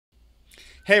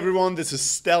Hey everyone, this is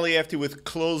Steli Efti with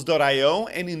Close.io,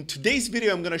 and in today's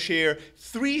video I'm going to share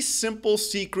 3 simple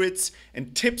secrets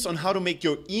and tips on how to make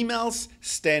your emails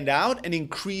stand out and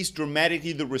increase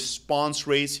dramatically the response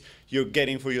rates you're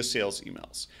getting for your sales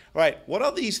emails. All right, what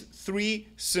are these 3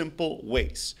 simple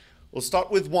ways? We'll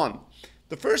start with 1.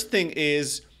 The first thing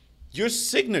is your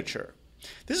signature.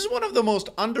 This is one of the most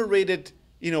underrated,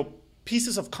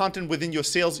 pieces of content within your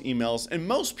sales emails, and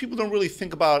most people don't really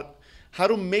think about how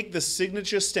to make the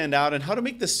signature stand out and how to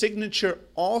make the signature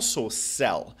also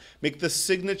sell. Make the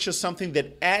signature something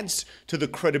that adds to the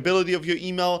credibility of your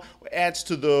email, adds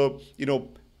to the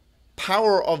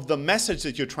power of the message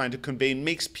that you're trying to convey, and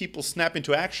makes people snap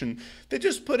into action. They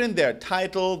just put in their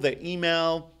title, their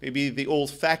email, maybe the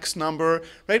old fax number,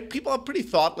 right? People are pretty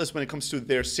thoughtless when it comes to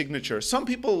their signature. Some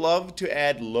people love to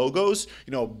add logos,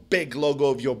 big logo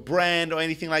of your brand or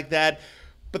anything like that.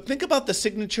 But think about the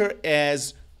signature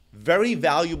as very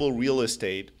valuable real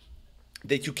estate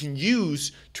that you can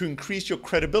use to increase your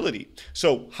credibility.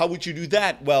 So how would you do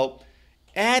that? Well,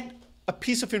 add a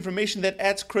piece of information that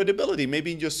adds credibility.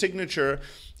 Maybe in your signature,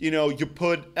 you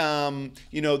put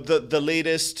the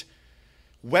latest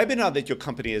webinar that your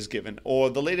company has given, or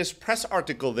the latest press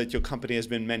article that your company has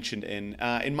been mentioned in.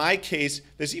 In my case,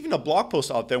 there's even a blog post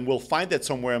out there, and we'll find that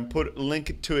somewhere and put a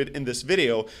link to it in this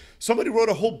video. Somebody wrote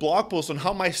a whole blog post on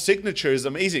how my signature is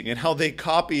amazing and how they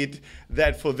copied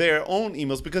that for their own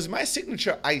emails, because my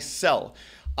signature, I sell.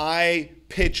 I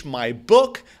pitch my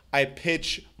book, I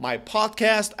pitch my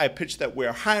podcast, I pitch that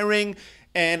we're hiring,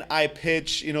 and I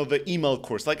pitch, the email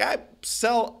course. Like, I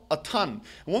sell a ton.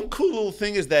 And one cool little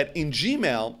thing is that in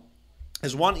Gmail,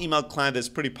 there's one email client that's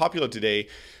pretty popular today.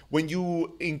 When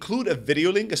you include a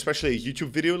video link, especially a YouTube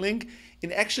video link,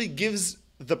 it actually gives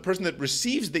the person that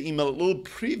receives the email a little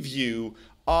preview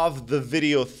of the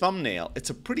video thumbnail.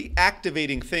 It's a pretty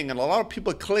activating thing, and a lot of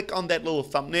people click on that little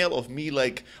thumbnail of me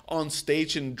like on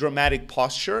stage in dramatic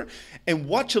posture and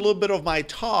watch a little bit of my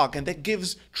talk, and that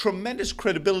gives tremendous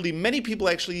credibility. Many people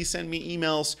actually send me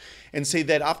emails and say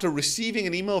that after receiving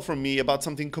an email from me about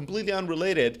something completely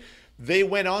unrelated, they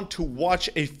went on to watch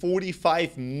a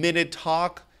 45-minute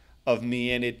talk of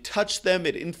me, and it touched them,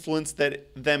 it influenced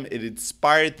them, it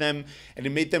inspired them, and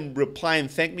it made them reply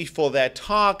and thank me for that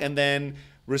talk, and then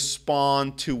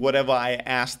respond to whatever I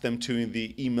asked them to in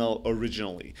the email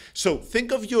originally. So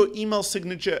think of your email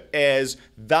signature as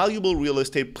valuable real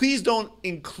estate. Please don't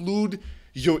include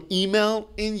your email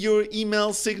in your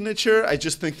email signature. I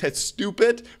just think that's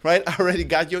stupid, right? I already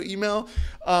got your email.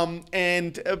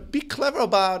 And be clever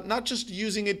about not just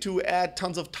using it to add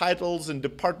tons of titles and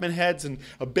department heads and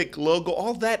a big logo,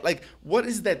 all that. Like, what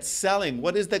is that selling?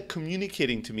 What is that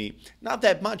communicating to me? Not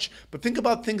that much, but think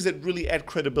about things that really add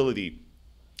credibility.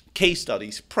 Case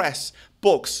studies, press,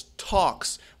 books,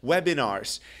 talks,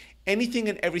 webinars, anything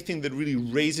and everything that really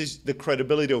raises the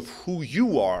credibility of who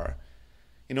you are,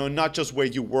 not just where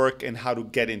you work and how to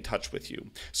get in touch with you.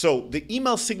 So the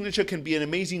email signature can be an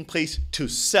amazing place to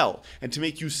sell and to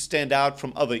make you stand out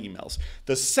from other emails.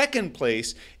 The second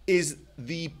place is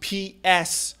the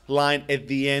PS line at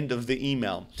the end of the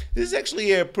email. This is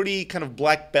actually a pretty kind of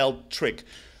black belt trick.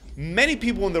 Many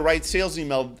people in the right sales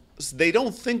email, they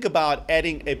don't think about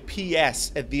adding a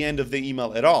PS at the end of the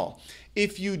email at all.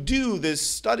 If you do, there's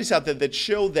studies out there that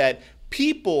show that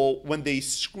people, when they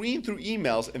screen through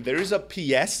emails and there is a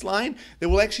PS line, they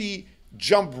will actually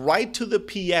jump right to the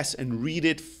PS and read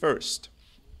it first.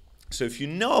 So if you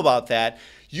know about that,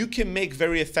 you can make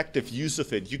very effective use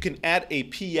of it. You can add a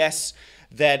PS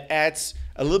that adds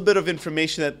a little bit of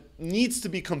information that needs to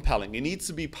be compelling. It needs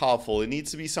to be powerful. It needs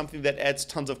to be something that adds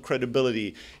tons of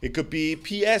credibility. It could be,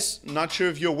 PS, not sure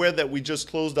if you're aware that we just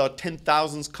closed our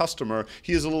 10,000th customer.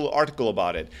 Here's a little article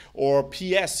about it. Or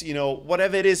PS,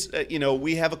 whatever it is,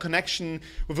 we have a connection,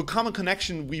 with a common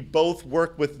connection. We both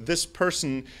work with this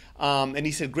person, and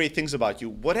he said great things about you.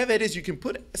 Whatever it is, you can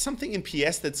put something in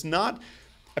PS that's not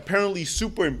apparently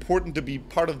super important to be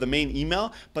part of the main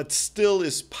email, but still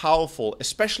is powerful,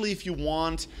 especially if you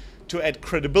want to add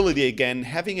credibility again.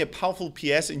 Having a powerful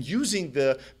PS and using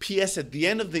the PS at the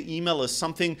end of the email as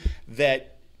something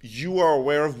that you are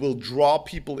aware of will draw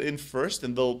people in first,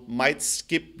 and they'll might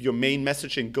skip your main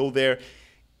message and go there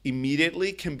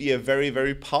immediately, can be a very,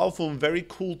 very powerful and very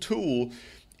cool tool.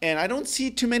 And I don't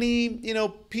see too many,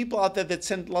 people out there that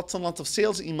send lots and lots of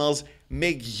sales emails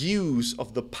make use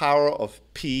of the power of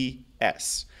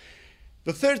PS.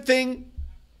 The third thing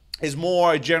is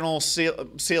more a general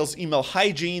sales email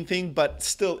hygiene thing, but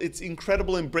still, it's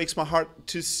incredible and breaks my heart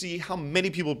to see how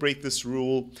many people break this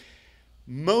rule.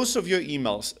 Most of your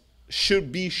emails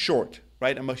should be short,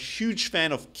 right? I'm a huge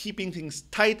fan of keeping things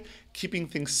tight, keeping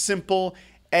things simple,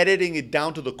 editing it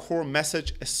down to the core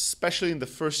message, especially in the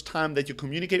first time that you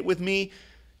communicate with me.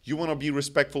 You want to be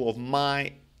respectful of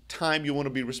my time. You want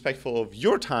to be respectful of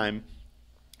your time.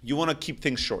 You want to keep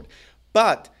things short.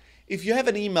 But if you have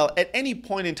an email at any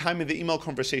point in time in the email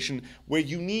conversation where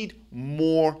you need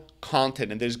more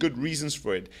content, and there's good reasons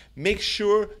for it, make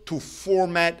sure to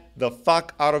format the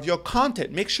fuck out of your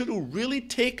content. Make sure to really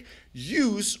take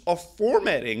use of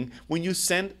formatting when you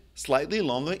send slightly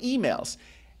longer emails.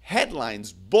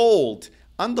 Headlines, bold,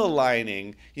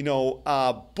 underlining,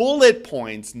 bullet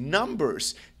points,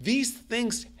 numbers. These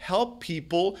things help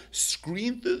people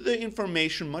screen through the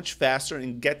information much faster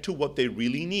and get to what they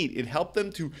really need. It helps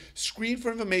them to screen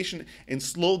for information and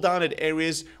slow down at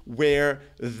areas where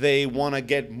they want to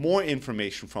get more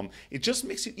information from. It just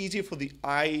makes it easier for the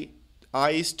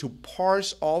eyes to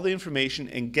parse all the information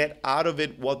and get out of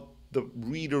it what the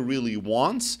reader really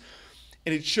wants.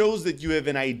 And it shows that you have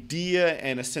an idea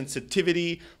and a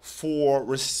sensitivity for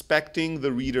respecting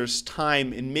the reader's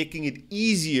time and making it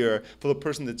easier for the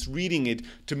person that's reading it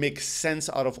to make sense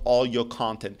out of all your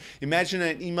content. Imagine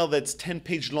an email that's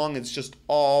 10-page long, it's just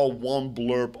all one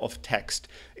blurb of text.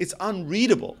 It's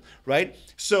unreadable, right?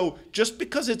 So just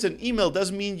because it's an email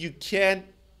doesn't mean you can't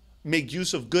make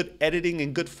use of good editing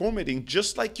and good formatting,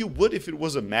 just like you would if it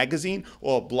was a magazine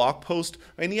or a blog post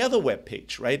or any other web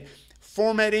page, right?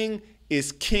 Formatting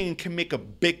is king and can make a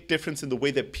big difference in the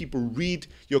way that people read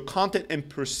your content and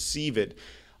perceive it.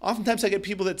 Oftentimes I get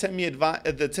people that send me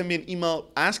an email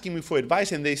asking me for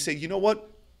advice, and they say, you know what?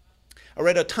 I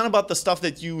read a ton about the stuff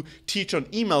that you teach on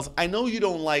emails. I know you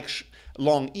don't like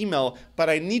long email, but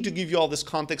I need to give you all this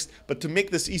context. But to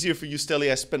make this easier for you,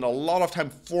 Steli, I spend a lot of time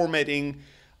formatting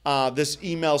this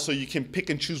email so you can pick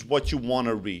and choose what you want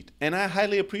to read. And I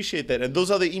highly appreciate that. And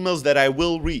those are the emails that I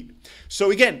will read.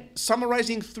 So again,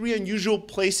 summarizing 3 unusual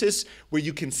places where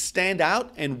you can stand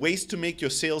out and ways to make your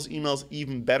sales emails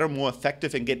even better, more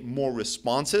effective, and get more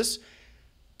responses.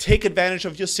 Take advantage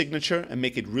of your signature and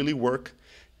make it really work.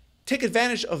 Take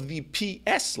advantage of the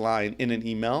PS line in an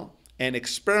email and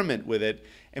experiment with it,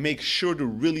 and make sure to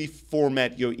really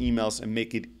format your emails and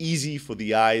make it easy for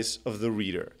the eyes of the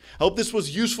reader. I hope this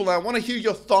was useful. I want to hear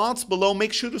your thoughts below.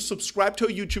 Make sure to subscribe to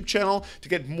our YouTube channel to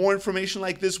get more information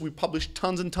like this. We publish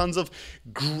tons and tons of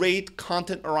great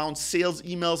content around sales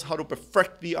emails, how to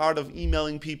perfect the art of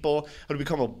emailing people, how to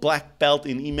become a black belt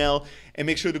in email. And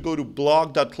make sure to go to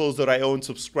blog.close.io and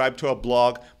subscribe to our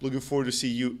blog. Looking forward to see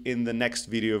you in the next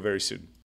video very soon.